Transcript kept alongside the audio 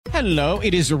Hello,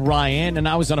 it is Ryan, and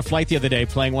I was on a flight the other day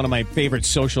playing one of my favorite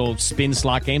social spin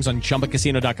slot games on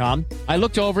ChumbaCasino.com. I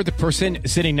looked over at the person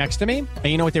sitting next to me, and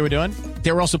you know what they were doing?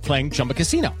 They were also playing Chumba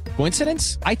Casino.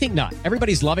 Coincidence? I think not.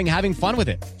 Everybody's loving having fun with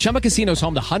it. Chumba Casino is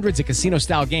home to hundreds of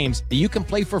casino-style games that you can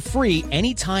play for free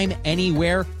anytime,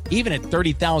 anywhere, even at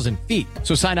 30,000 feet.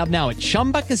 So sign up now at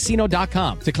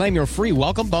ChumbaCasino.com to claim your free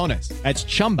welcome bonus. That's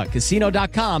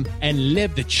ChumbaCasino.com and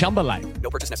live the Chumba life.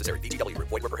 No purchase necessary. VGW.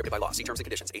 Void were prohibited by law. See terms and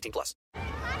conditions. 18+.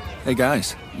 Hey,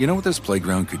 guys. You know what this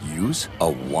playground could use? A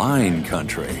wine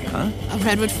country, huh? A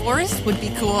redwood forest would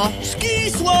be cool. Ski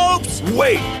slopes!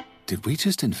 Wait! Did we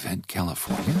just invent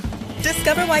California?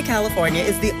 Discover why California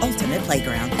is the ultimate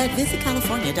playground at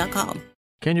visitcalifornia.com.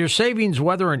 Can your savings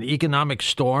weather an economic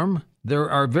storm? There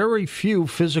are very few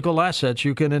physical assets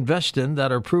you can invest in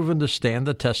that are proven to stand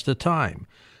the test of time.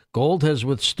 Gold has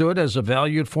withstood as a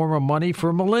valued form of money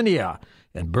for millennia,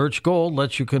 and Birch Gold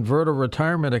lets you convert a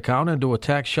retirement account into a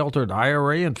tax-sheltered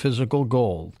IRA and physical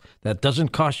gold that doesn't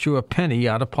cost you a penny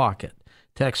out of pocket.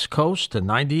 Text COAST to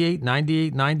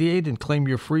 989898 and claim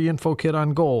your free info kit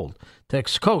on gold.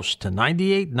 Text COAST to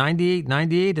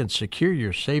 989898 and secure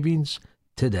your savings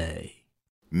today.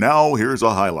 Now here's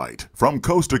a highlight from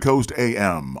Coast to Coast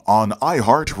AM on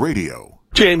iHeartRadio.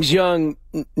 James Young,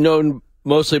 known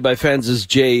mostly by fans as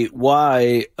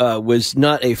J.Y., was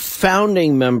not a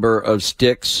founding member of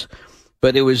Styx,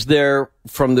 but it was there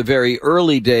from the very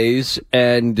early days,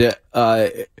 and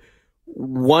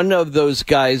one of those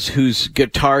guys whose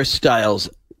guitar styles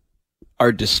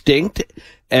are distinct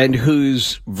and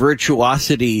whose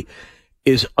virtuosity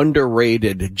is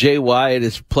underrated. J.Y., it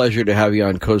is a pleasure to have you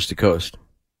on Coast to Coast.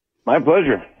 My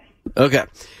pleasure. Okay.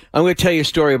 I'm going to tell you a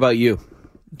story about you.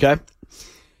 Okay?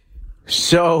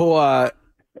 So, I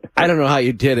don't know how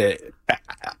you did it.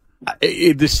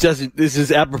 This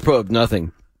is apropos of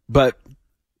nothing, but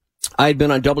I'd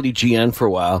been on WGN for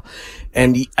a while,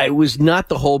 and it was not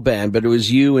the whole band, but it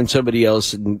was you and somebody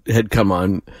else had come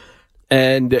on.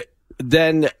 And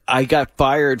then I got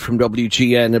fired from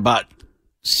WGN. About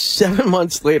 7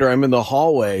 months later, I'm in the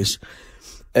hallways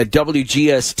at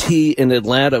WGST in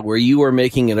Atlanta, where you were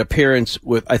making an appearance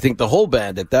with, I think, the whole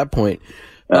band at that point,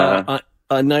 on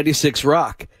 96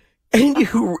 Rock. And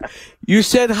you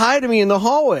said hi to me in the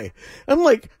hallway. I'm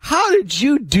like, how did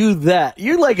you do that?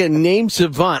 You're like a name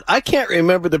savant. I can't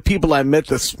remember the people I met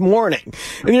this morning.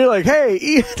 And you're like, hey,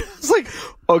 Ian. I was like,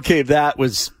 okay, that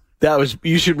was,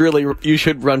 you should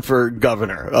run for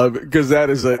governor, because that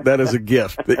is a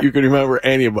gift that you can remember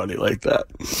anybody like that.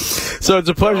 So it's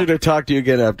a pleasure to talk to you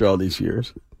again after all these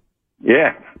years.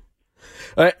 Yeah.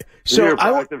 So you're a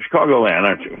product of Chicagoland,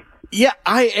 aren't you? Yeah,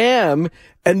 I am.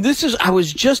 And I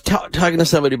was just talking to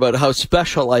somebody about how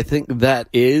special I think that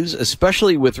is,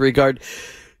 especially with regard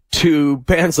to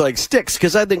bands like Styx,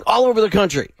 because I think all over the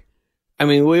country, I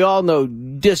mean, we all know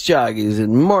disc jockeys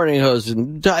and morning hosts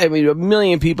and, I mean, a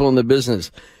million people in the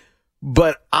business.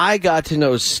 But I got to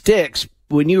know Styx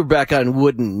when you were back on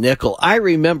Wood and Nickel. I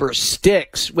remember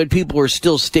Styx when people were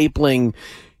still stapling,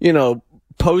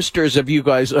 posters of you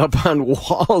guys up on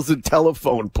walls and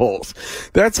telephone poles.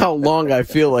 That's how long I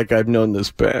feel like I've known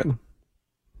this band.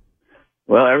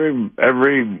 Well,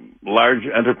 every large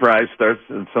enterprise starts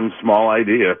with some small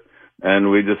idea, and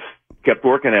we just kept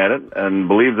working at it and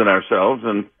believed in ourselves,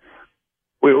 and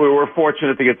we were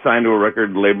fortunate to get signed to a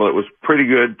record label. It was pretty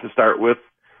good to start with,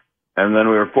 and then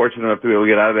we were fortunate enough to be able to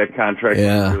get out of that contract.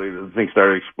 Yeah. Really, the thing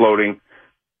started exploding.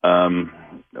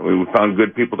 We found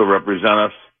good people to represent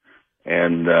us,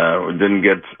 and we didn't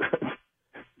get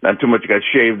not too much got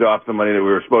shaved off the money that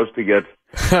we were supposed to get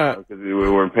because we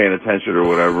weren't paying attention or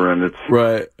whatever. And it's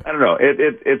right. I don't know.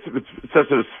 It's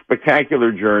such a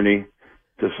spectacular journey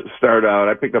to start out.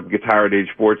 I picked up guitar at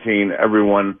age 14.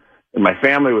 Everyone in my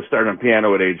family was starting on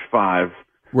piano at age 5.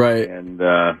 Right. And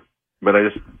but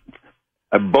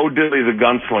Bo Diddley the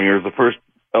Gunslinger is the first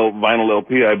vinyl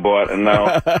LP I bought, and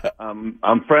now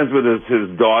I'm friends with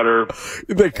his daughter.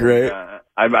 Isn't that great?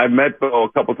 I've met Bo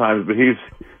a couple times, but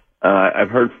I've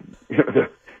heard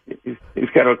he's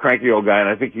kind of a cranky old guy, and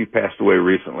I think he passed away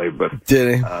recently. But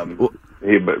did he? That's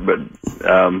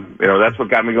what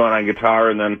got me going on guitar,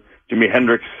 and then Jimi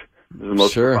Hendrix is the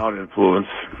most profound influence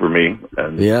for me.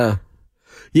 And yeah,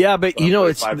 but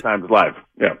it's 5 times live.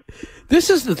 Yeah. This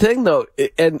is the thing, though,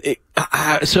 and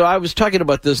so I was talking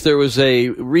about this.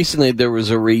 Recently there was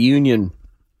a reunion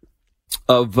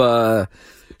of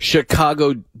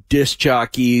Chicago disc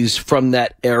jockeys from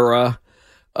that era,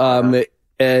 and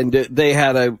they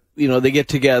had they get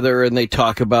together and they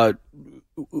talk about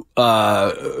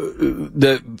and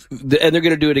they're going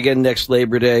to do it again next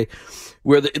Labor Day,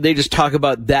 where they just talk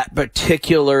about that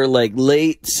particular like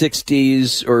late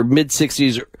 60s or mid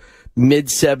 60s, or mid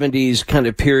 70s kind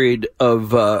of period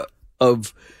of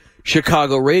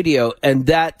Chicago radio, and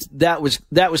that was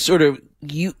sort of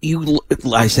you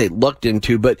I say looked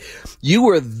into, but you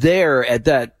were there at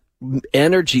that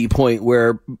energy point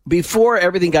where before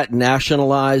everything got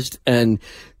nationalized and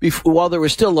while there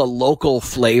was still a local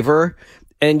flavor,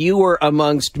 and you were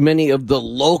amongst many of the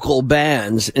local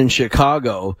bands in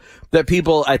Chicago that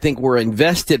people I think were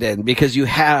invested in because you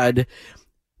had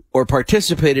or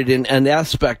participated in an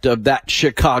aspect of that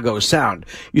Chicago sound.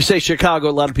 You say Chicago,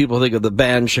 a lot of people think of the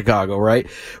band Chicago, right?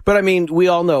 But I mean, we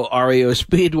all know REO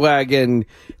Speedwagon,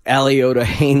 Aliota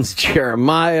Haynes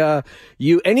Jeremiah,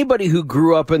 anybody who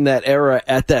grew up in that era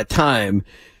at that time,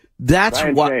 that's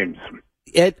Brian what, James.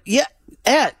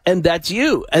 and that's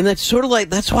you. And that's sort of like,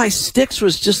 that's why Styx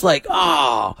was just like,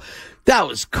 oh,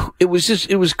 it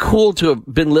was cool to have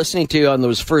been listening to you on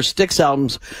those first Styx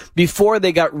albums before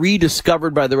they got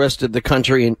rediscovered by the rest of the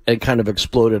country and kind of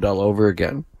exploded all over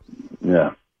again.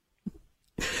 Yeah.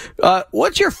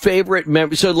 What's your favorite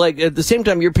memory? So, like, at the same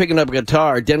time you're picking up a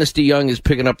guitar, Dennis DeYoung is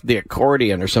picking up the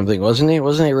accordion or something, wasn't he?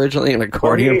 Wasn't he originally an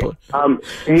accordion player?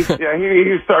 He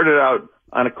started out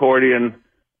on accordion,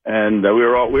 and we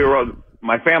were all.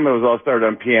 My family was all started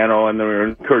on piano, and then we were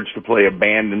encouraged to play a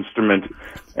band instrument.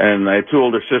 And I had two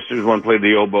older sisters. One played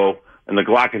the oboe and the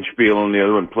glockenspiel, and the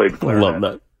other one played clarinet.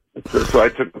 Love that. So I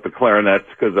took the clarinets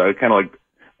because I kind of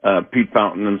like Pete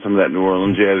Fountain and some of that New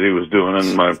Orleans jazz he was doing.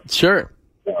 And my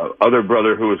other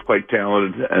brother, who was quite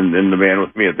talented and in the band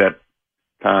with me at that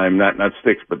time, not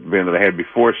Styx, but the band that I had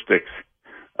before Styx,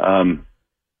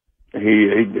 he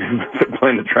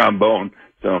playing the trombone.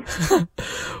 So,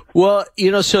 well,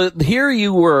 so here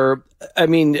you were, I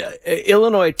mean,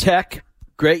 Illinois Tech,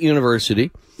 great university.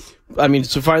 I mean,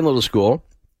 it's a fine little school.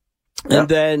 Yeah. And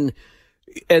then,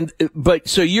 but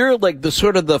so you're like the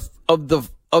sort of of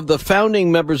the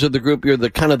founding members of the group, you're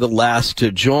the kind of the last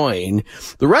to join.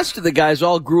 The rest of the guys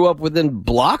all grew up within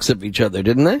blocks of each other,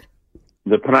 didn't they?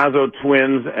 The Panazzo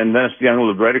twins and Dennis DeYoung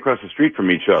lived right across the street from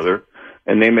each other.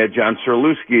 And they met John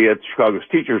Serlewski at Chicago's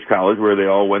Teachers College, where they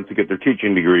all went to get their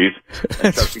teaching degrees.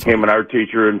 And Chuck became an art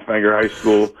teacher in Fenger High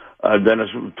School. Dennis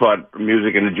taught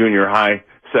music in a junior high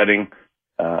setting.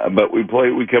 But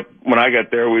when I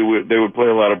got there, they would play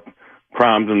a lot of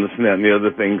proms and this and that and the other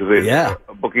thing, because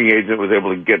a booking agent was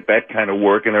able to get that kind of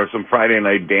work. And there was some Friday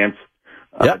night dance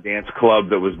club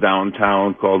that was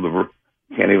downtown called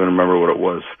can't even remember what it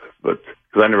was, but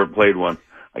because I never played one.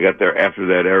 I got there after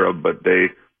that era, but they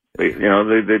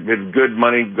had good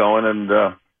money going, and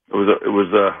it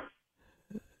was a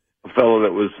fellow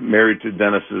that was married to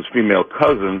Dennis's female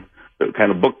cousin that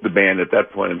kind of booked the band at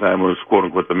that point in time. Was quote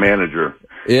unquote the manager.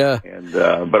 Yeah. And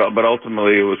but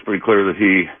ultimately it was pretty clear that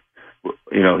he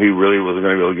really wasn't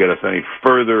going to be able to get us any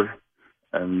further.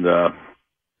 And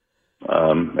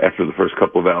after the first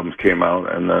couple of albums came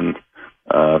out, and then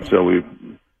so we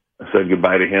said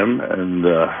goodbye to him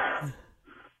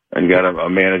and got a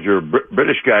manager, a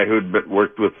British guy who'd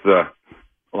worked with a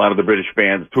lot of the British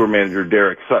bands, tour manager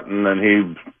Derek Sutton, and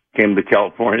he came to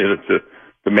California to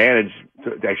manage,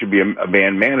 to actually be a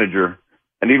band manager.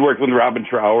 And he'd worked with Robin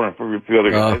Trower and a few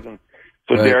other guys. And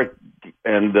so right. Derek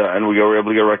and we were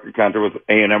able to get a record contract with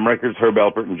A&M Records, Herb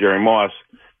Alpert and Jerry Moss.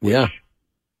 Yeah.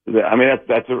 I mean,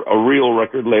 that's a real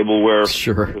record label where there's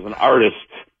an artist,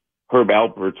 Herb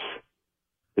Alpert,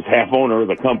 is half owner of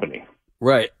the company.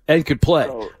 Right, and could play,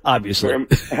 obviously.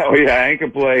 Oh yeah, and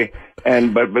could play,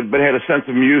 and but had a sense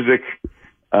of music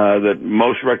that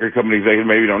most record companies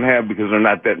maybe don't have because they're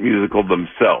not that musical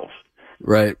themselves.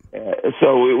 Right.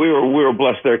 So we were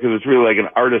blessed there because it's really like an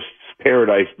artist's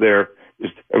paradise there.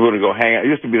 Just everyone would go hang out. It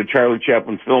used to be the Charlie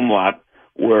Chaplin film lot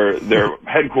where their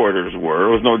headquarters were. There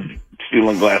was no steel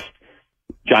and glass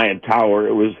giant tower.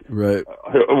 It was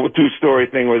a two-story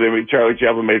thing where Charlie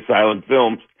Chaplin made silent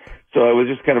films. So it was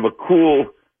just kind of a cool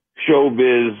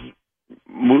showbiz,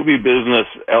 movie business,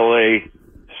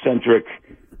 LA-centric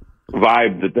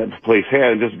vibe that place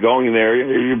had. And just going there,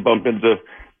 you bump into,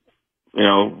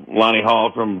 Lonnie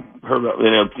Hall from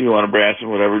Tijuana Brass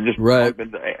and whatever. Just bump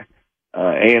into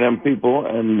A&M people.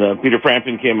 And Peter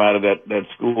Frampton came out of that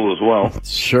school as well.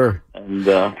 Sure. And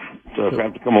so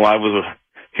Frampton Come Alive was a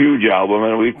huge album.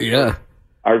 And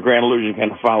our Grand Illusion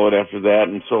kind of followed after that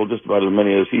and sold just about as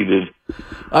many as he did.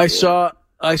 I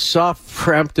saw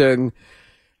Frampton,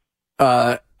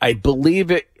 I believe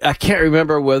it, I can't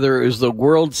remember whether it was the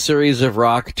World Series of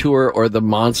Rock Tour or the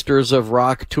Monsters of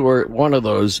Rock Tour, one of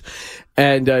those.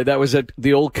 And that was at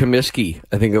the old Comiskey,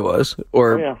 I think it was.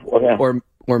 Or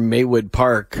or Maywood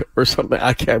Park or something.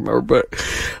 I can't remember, but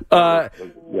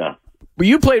Yeah.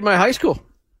 you played my high school.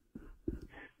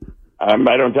 I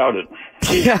don't doubt it.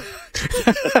 Yeah.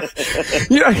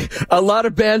 A lot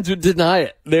of bands would deny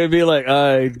it. They'd be like,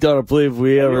 I don't believe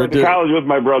we ever went to did. college with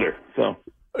my brother, so.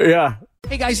 Yeah.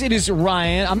 Hey guys, it is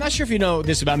Ryan. I'm not sure if you know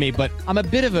this about me, but I'm a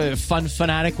bit of a fun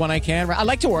fanatic when I can. I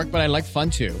like to work, but I like fun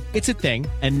too. It's a thing.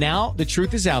 And now the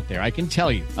truth is out there. I can tell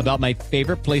you about my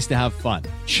favorite place to have fun.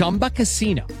 Chumba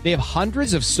Casino. They have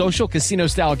hundreds of social casino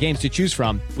style games to choose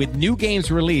from with new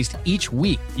games released each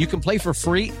week. You can play for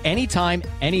free anytime,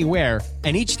 anywhere.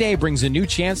 And each day brings a new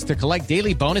chance to collect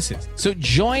daily bonuses. So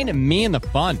join me in the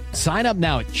fun. Sign up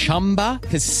now at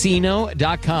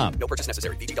ChumbaCasino.com. No purchase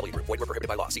necessary. VGW Group. Void where prohibited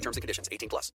by law. See terms and conditions.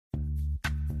 18+.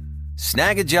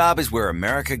 Snag a Job is where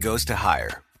America goes to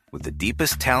hire, with the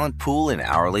deepest talent pool in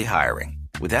hourly hiring.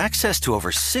 With access to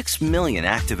over 6 million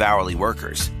active hourly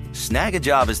workers, Snag a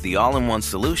Job is the all-in-one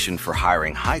solution for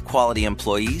hiring high-quality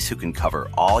employees who can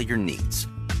cover all your needs.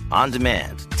 On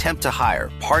demand, temp to hire,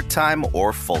 part-time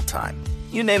or full-time.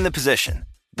 You name the position.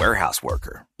 Warehouse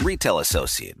worker, retail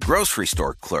associate, grocery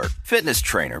store clerk, fitness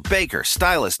trainer, baker,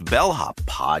 stylist, bellhop,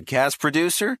 podcast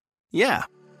producer. Yeah,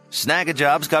 Snag a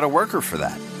Job's got a worker for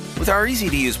that. With our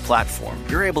easy-to-use platform,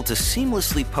 you're able to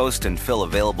seamlessly post and fill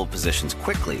available positions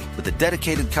quickly with a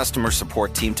dedicated customer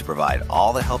support team to provide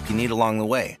all the help you need along the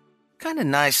way. Kind of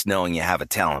nice knowing you have a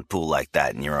talent pool like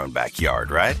that in your own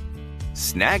backyard, right?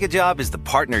 Snag a Job is the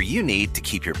partner you need to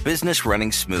keep your business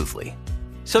running smoothly.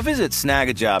 So visit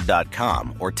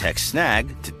snagajob.com or text snag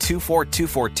to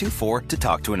 242424 to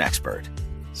talk to an expert.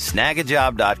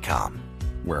 Snagajob.com,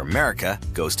 where America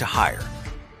goes to hire.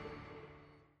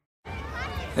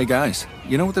 Hey guys,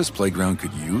 you know what this playground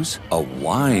could use? A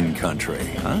wine country,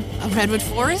 huh? A redwood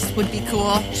forest would be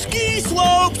cool. Ski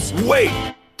slopes!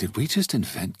 Wait! Did we just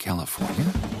invent California?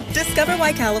 Discover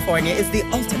why California is the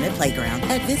ultimate playground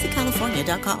at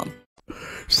visitcalifornia.com.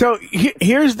 So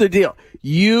here's the deal.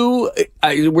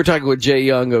 We're talking with Jay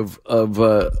Young of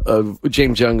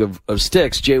James Young of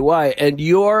Styx, JY, and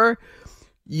your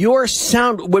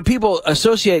sound, what people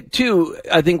associate to,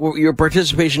 I think your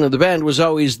participation of the band was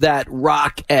always that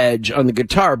rock edge on the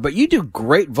guitar, but you do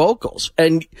great vocals,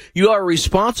 and you are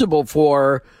responsible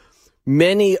for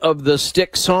many of the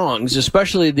Styx songs,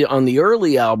 especially on the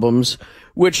early albums,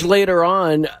 which later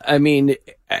on, I mean,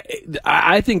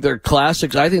 I think they're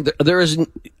classics. I think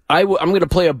I'm going to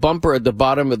play a bumper at the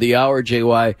bottom of the hour,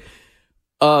 JY,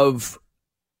 of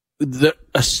the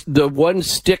one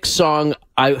Styx song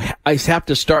I have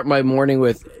to start my morning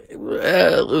with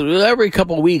every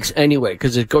couple of weeks anyway,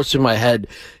 because it goes through my head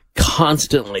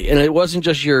constantly. And it wasn't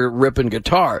just your ripping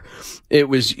guitar; it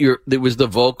was the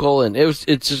vocal, and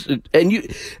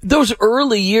those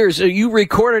early years. You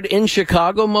recorded in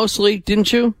Chicago mostly,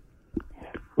 didn't you?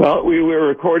 Well, we were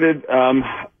recorded.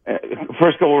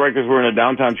 First couple of records were in a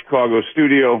downtown Chicago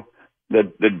studio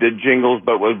that did jingles,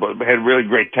 but had really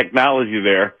great technology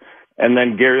there. And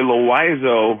then Gary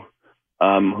Loizo,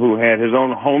 who had his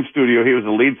own home studio, he was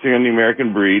the lead singer in the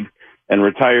American Breed and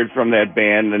retired from that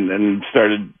band and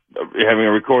started having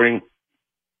a recording,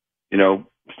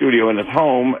 studio in his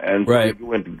home. And right.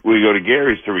 we go to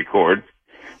Gary's to record.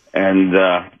 And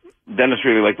Dennis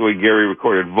really liked the way Gary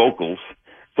recorded vocals.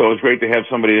 So it was great to have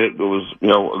somebody that was,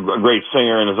 a great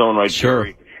singer in his own right, sure,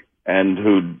 Gary, and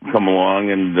who'd come along.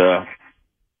 And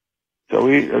so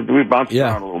we bounced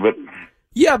around a little bit.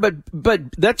 Yeah, but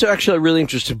that's actually a really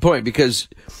interesting point, because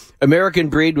American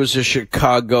Breed was a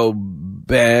Chicago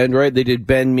band, right? They did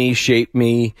Bend Me, Shape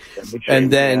Me,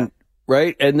 and then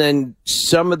right, and then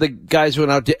some of the guys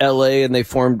went out to L.A. and they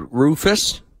formed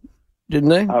Rufus, didn't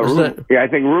they? I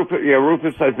think Rufus. Yeah,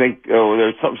 Rufus. I think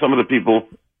there's some of the people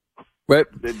right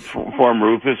did form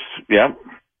Rufus. Yeah,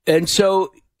 and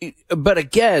so, but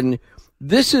again,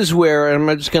 this is where, and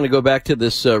I'm just going to go back to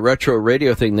this retro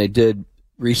radio thing they did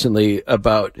recently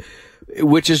about,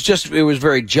 which is it was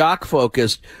very jock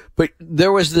focused, but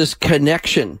there was this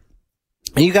connection.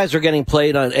 And you guys are getting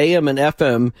played on AM and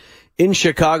FM in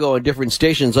Chicago on different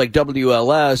stations like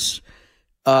WLS,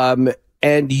 but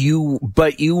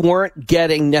you weren't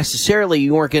getting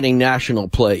national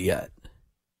play yet.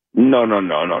 No.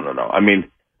 I mean,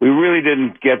 we really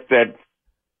didn't get that.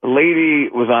 Lady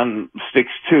was on Styx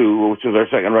 2, which was our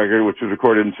second record, which was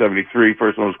recorded in 73.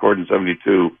 First one was recorded in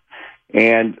 72.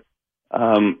 And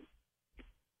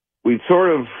we sort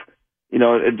of,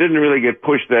 it didn't really get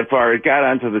pushed that far. It got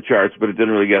onto the charts, but it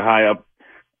didn't really get high up.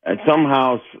 And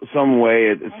somehow, some way,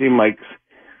 it seemed like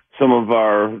some of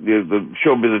the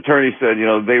showbiz attorneys said,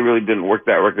 they really didn't work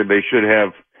that record. They should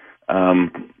have,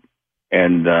 and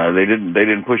they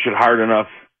didn't push it hard enough.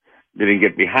 They didn't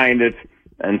get behind it.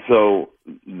 And so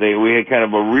we had kind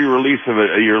of a re-release of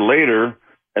it a year later,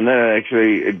 and then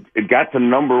it got to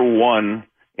number one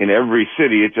in every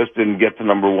city. It just didn't get to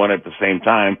number one at the same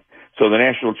time. So the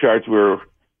national charts, we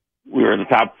were in the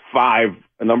top 5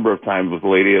 a number of times with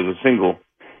Lady as a single,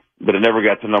 but it never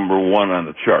got to number one on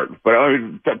the chart. But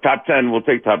top 10, we'll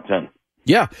take top 10.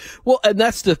 Yeah. Well, and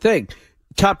that's the thing.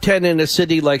 Top 10 in a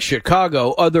city like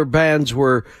Chicago, other bands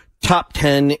were top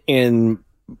 10 in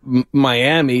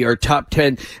Miami or top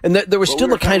 10. And there was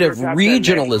still a kind of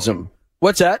regionalism.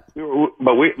 What's that?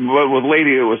 But with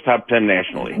Lady, it was top 10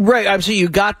 nationally. Right. I'm saying you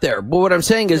got there. But what I'm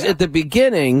saying is at the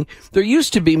beginning, there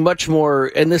used to be much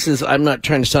more, and I'm not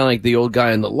trying to sound like the old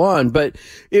guy on the lawn, but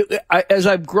as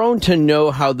I've grown to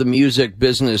know how the music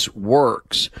business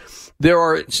works, there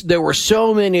were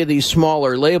so many of these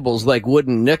smaller labels like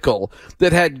Wooden Nickel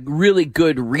that had really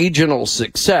good regional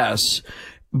success,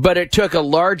 but it took a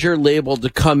larger label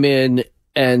to come in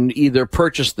and either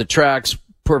purchase the tracks,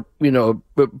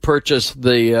 purchase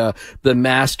the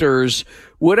masters,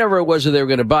 whatever it was that they were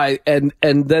going to buy, and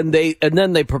then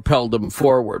they propelled them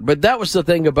forward. But that was the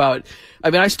thing about.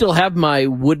 I mean, I still have my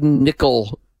Wooden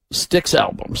Nickel Styx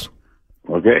albums.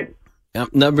 Okay, I'm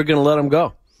never going to let them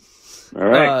go. All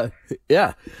right.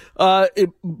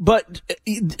 But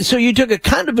so you took a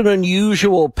kind of an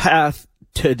unusual path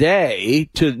today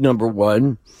to number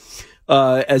one.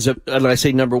 And I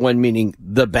say number one, meaning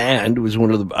the band was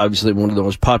obviously one of the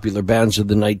most popular bands of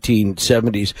the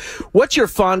 1970s. What's your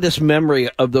fondest memory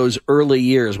of those early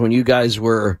years when you guys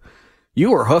were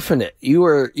hoofing it? You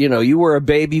were a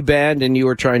baby band and you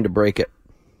were trying to break it.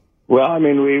 Well, I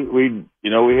mean, we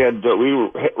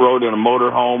rode in a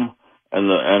motorhome, and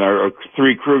our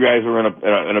 3 crew guys were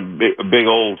in a big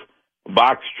old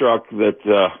box truck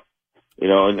that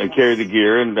and carried the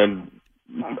gear, and then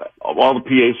all the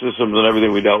PA systems and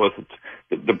everything we dealt with.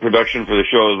 The production for the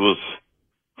shows was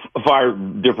far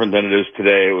different than it is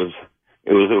today.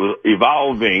 It was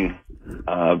evolving,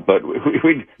 but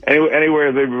we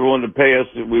anywhere they were willing to pay us,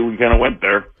 we kind of went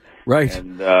there. Right.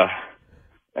 And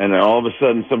then all of a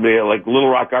sudden, somebody like Little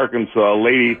Rock, Arkansas, a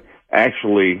lady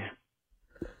actually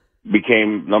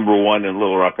became number one in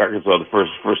Little Rock, Arkansas, the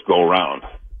first go around,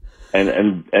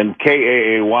 and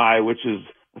KAAY, which is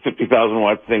a 50,000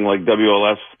 watt thing like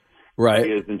WLS, right,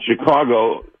 is in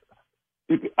Chicago.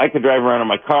 I could drive around in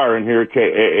my car and hear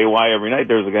KAAY every night.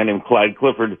 There was a guy named Clyde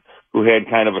Clifford who had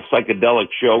kind of a psychedelic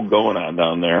show going on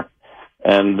down there,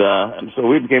 and so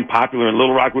we became popular in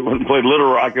Little Rock. We went and played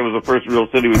Little Rock. It was the first real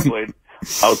city we played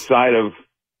outside of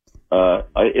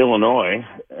Illinois,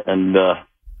 and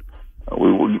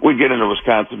we get into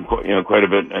Wisconsin, quite a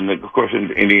bit, and of course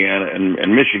into Indiana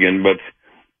and Michigan, but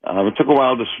it took a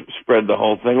while to spread the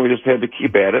whole thing. We just had to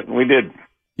keep at it, and we did.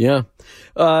 Yeah.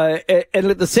 And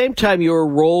at the same time, your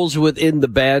roles within the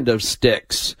band of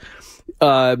Styx,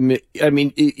 I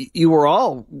mean, you were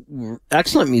all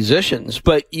excellent musicians,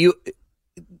 but you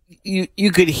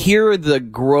could hear the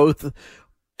growth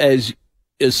as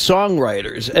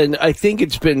songwriters. And I think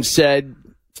it's been said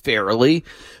fairly,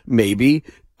 maybe,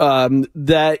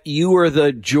 that you were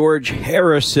the George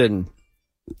Harrison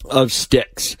of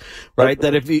Styx, right?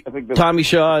 That if Tommy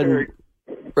Shaw and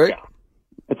right, yeah,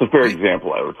 that's a fair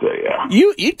example, I would say. Yeah,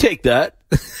 you take that.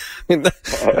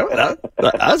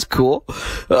 That's cool.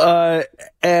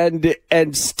 And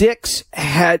Styx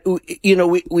had,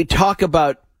 we talk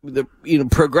about the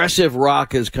progressive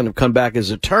rock has kind of come back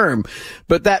as a term,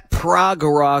 but that prog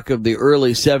rock of the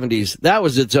early 70s, that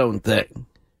was its own thing.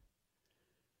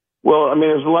 Well, I mean,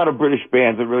 there's a lot of British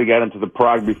bands that really got into the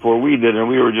prog before we did, and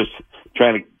we were just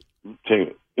trying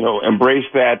to embrace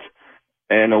that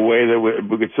in a way that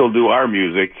we could still do our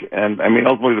music. And I mean,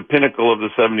 ultimately, the pinnacle of the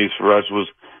 70s for us was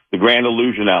the Grand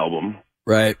Illusion album.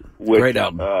 Right. Which, great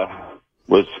album.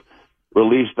 Was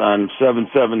released on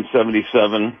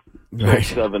 7/7/77, right.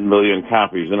 7 million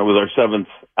copies, and it was our 7th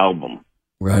album.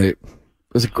 Right. It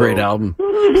was a great album.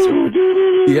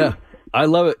 Yeah. I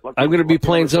love it. I'm going to be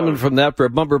playing something from that for a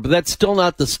bumper, but that's still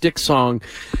not the Styx song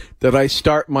that I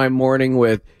start my morning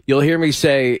with. You'll hear me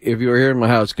say, if you were here in my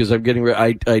house, because I'm getting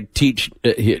ready, I teach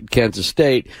at Kansas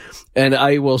State, and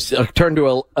I will turn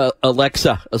to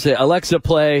Alexa. I'll say, Alexa,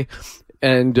 play,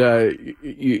 and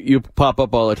you pop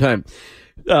up all the time.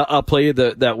 I'll play you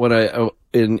that one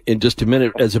in just a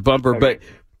minute as a bumper, but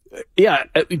yeah,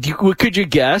 could you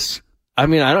guess? I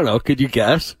mean, I don't know. Could you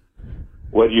guess?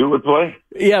 What you would play?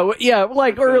 Yeah,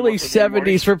 like early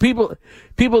 70s for people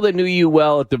that knew you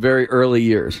well at the very early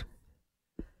years.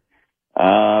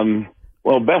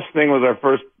 Well, Best Thing was our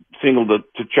first single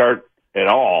to chart at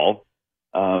all.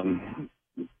 But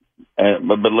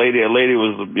Lady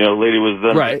was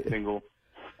the right single.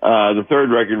 The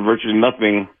third record, virtually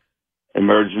nothing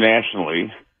emerged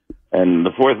nationally. And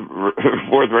the fourth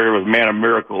record was Man of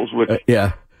Miracles, which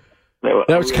that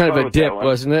was kind of a dip,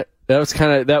 wasn't it? That was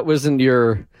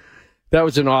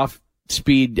an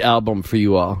off-speed album for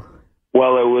you all.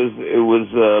 Well, it was.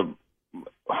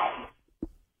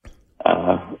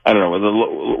 I don't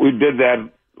know. We did that.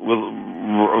 It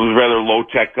was rather low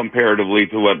tech comparatively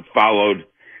to what followed.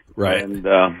 Right. And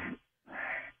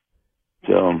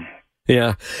so.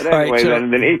 Yeah. But anyway, right, so,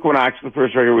 then Equinox, the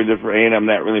first record we did for A&M,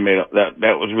 that really made that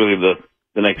was really the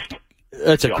next.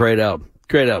 That's a great album.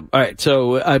 Great album. All right,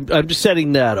 so I'm just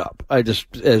setting that up. I'm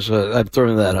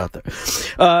throwing that out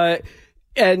there.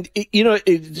 And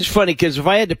it's funny because if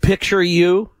I had to picture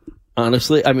you,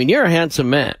 honestly, I mean, you're a handsome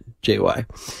man, JY.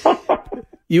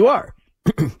 You are.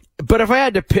 But if I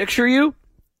had to picture you,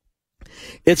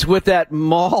 it's with that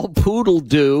mall poodle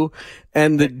do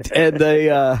and I'm,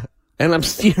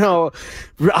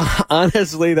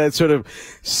 honestly, that sort of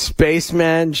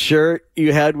spaceman shirt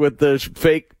you had with the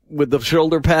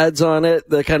shoulder pads on it,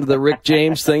 the kind of the Rick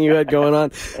James thing you had going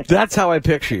on. That's how I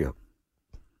picture you.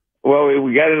 Well,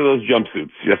 we got into those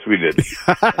jumpsuits. Yes, we did.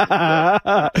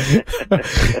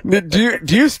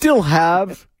 Do you still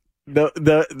have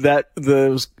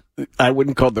those? I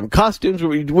wouldn't call them costumes.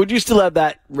 But would you still have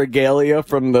that regalia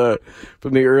from the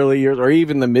early years or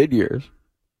even the mid years?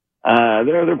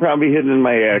 They're probably hidden in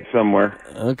my attic somewhere.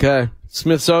 Okay,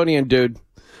 Smithsonian, dude.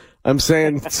 I'm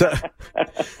saying.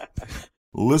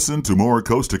 Listen to more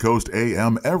Coast to Coast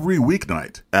AM every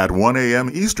weeknight at 1 a.m.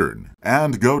 Eastern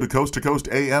and go to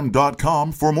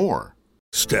coasttocoastam.com for more.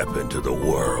 Step into the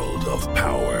world of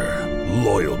power,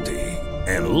 loyalty,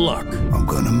 and luck. I'm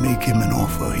going to make him an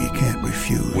offer he can't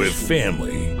refuse. With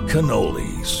family,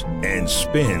 cannolis, and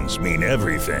spins mean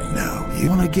everything. Now, you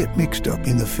want to get mixed up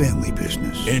in the family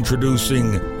business.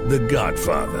 Introducing The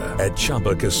Godfather at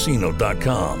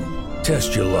ChumbaCasino.com.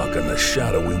 Test your luck in the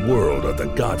shadowy world of The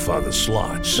Godfather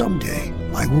slot. Someday,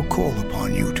 I will call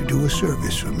upon you to do a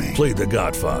service for me. Play The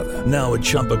Godfather, now at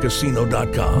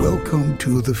ChumbaCasino.com. Welcome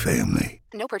to the family.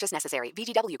 No purchase necessary.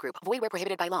 VGW Group. Void where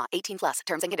prohibited by law. 18+.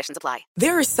 Terms and conditions apply.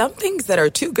 There are some things that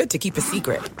are too good to keep a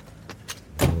secret.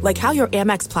 Like how your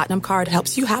Amex Platinum card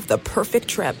helps you have the perfect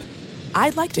trip.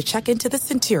 I'd like to check into the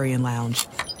Centurion Lounge.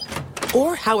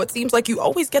 Or how it seems like you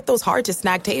always get those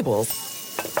hard-to-snag tables.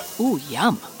 Ooh,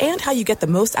 yum. And how you get the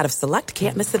most out of select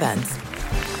can't-miss events.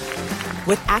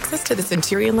 With access to the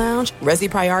Centurion Lounge, Resi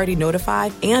Priority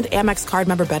Notified, and Amex card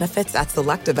member benefits at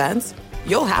select events,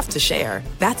 you'll have to share.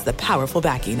 That's the powerful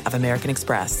backing of American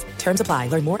Express. Terms apply.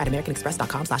 Learn more at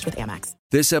americanexpress.com/withAmex.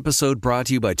 This episode brought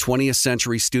to you by 20th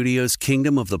Century Studios'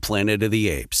 Kingdom of the Planet of the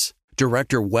Apes.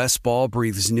 Director Wes Ball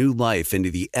breathes new life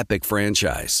into the epic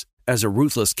franchise. As a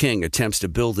ruthless king attempts to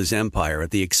build his empire at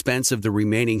the expense of the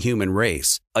remaining human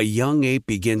race, a young ape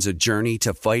begins a journey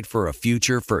to fight for a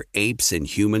future for apes and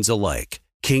humans alike.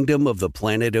 Kingdom of the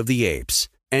Planet of the Apes.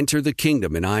 Enter the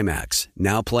kingdom in IMAX,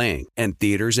 now playing, and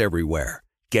theaters everywhere.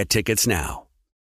 Get tickets now.